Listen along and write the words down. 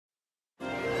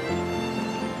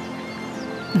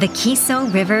The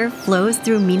Kiso River flows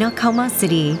through Minokamo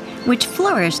City, which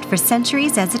flourished for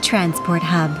centuries as a transport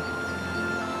hub.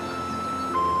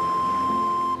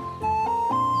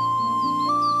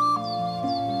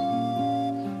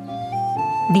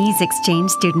 These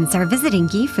exchange students are visiting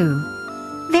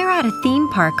Gifu. They're at a theme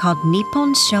park called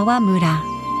Nippon Showamura.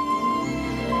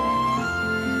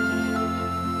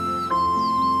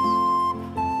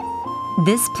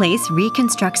 This place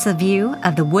reconstructs a view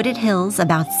of the wooded hills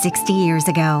about 60 years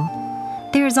ago.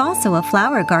 There's also a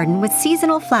flower garden with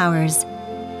seasonal flowers,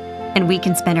 and we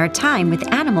can spend our time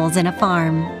with animals in a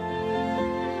farm.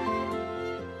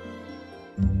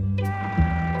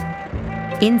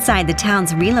 Inside the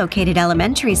town's relocated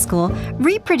elementary school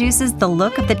reproduces the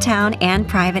look of the town and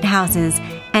private houses,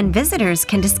 and visitors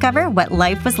can discover what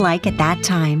life was like at that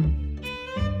time.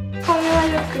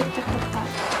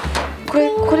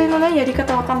 これの何やり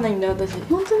方わかんないんだよ私。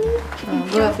本当に？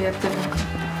どうやってやってるのか。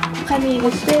紙入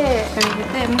れて、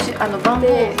もし番号そ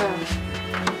れを。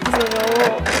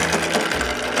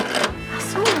あ、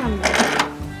そうなんだ。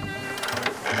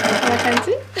こんな感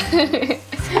じ？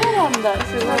そうなんだ。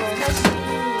すご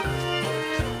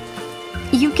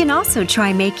い。You can also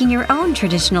try making your own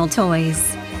traditional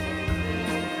toys.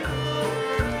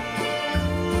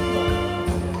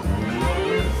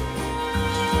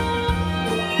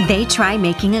 They try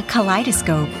making a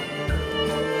kaleidoscope.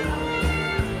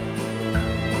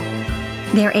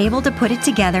 They're able to put it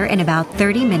together in about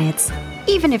 30 minutes,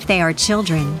 even if they are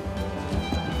children.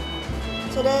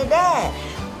 それで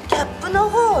キャップの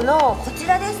方のこち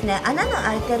らですね、穴の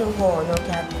開いてる方のキ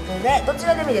ャップでどち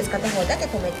らでもいいです。片方だけ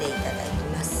止めていただき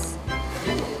ます。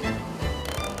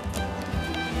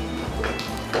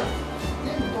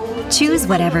Choose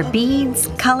whatever beads,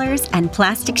 colors, and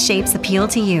plastic shapes appeal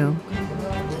to you.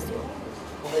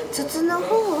 筒の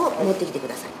方を持ってきてく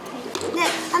ださい。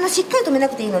で、しっかり止めな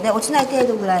くていいので落ちない程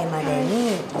度ぐらいまで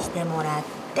にしてもらっ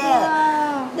て、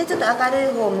でちょっと明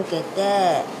るい方を向け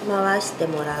て回して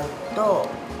もらうと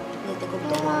出てくる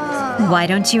と思うんです。Why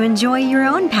don't you enjoy your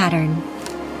own pattern?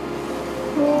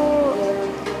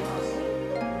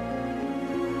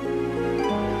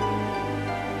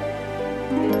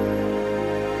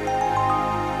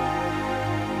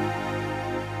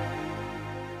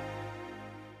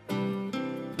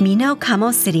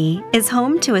 Minokamo City is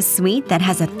home to a sweet that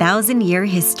has a 1,000-year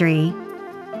history.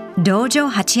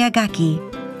 Dojohachiyagaki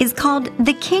is called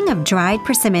the king of dried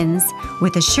persimmons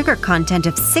with a sugar content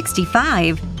of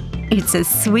 65. It's as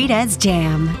sweet as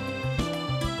jam.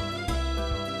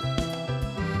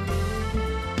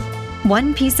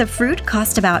 One piece of fruit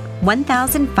cost about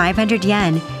 1,500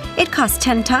 yen. It costs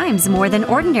 10 times more than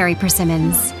ordinary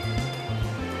persimmons.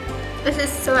 This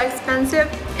is so expensive,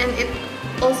 and it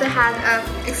also has an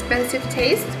expensive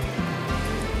taste.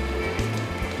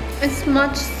 It's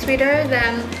much sweeter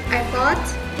than I thought.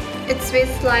 It's sweet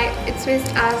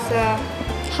as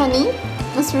honey.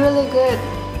 It's really good.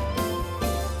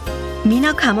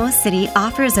 Minokamo City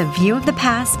offers a view of the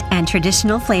past and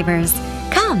traditional flavors.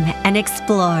 Come and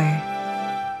explore.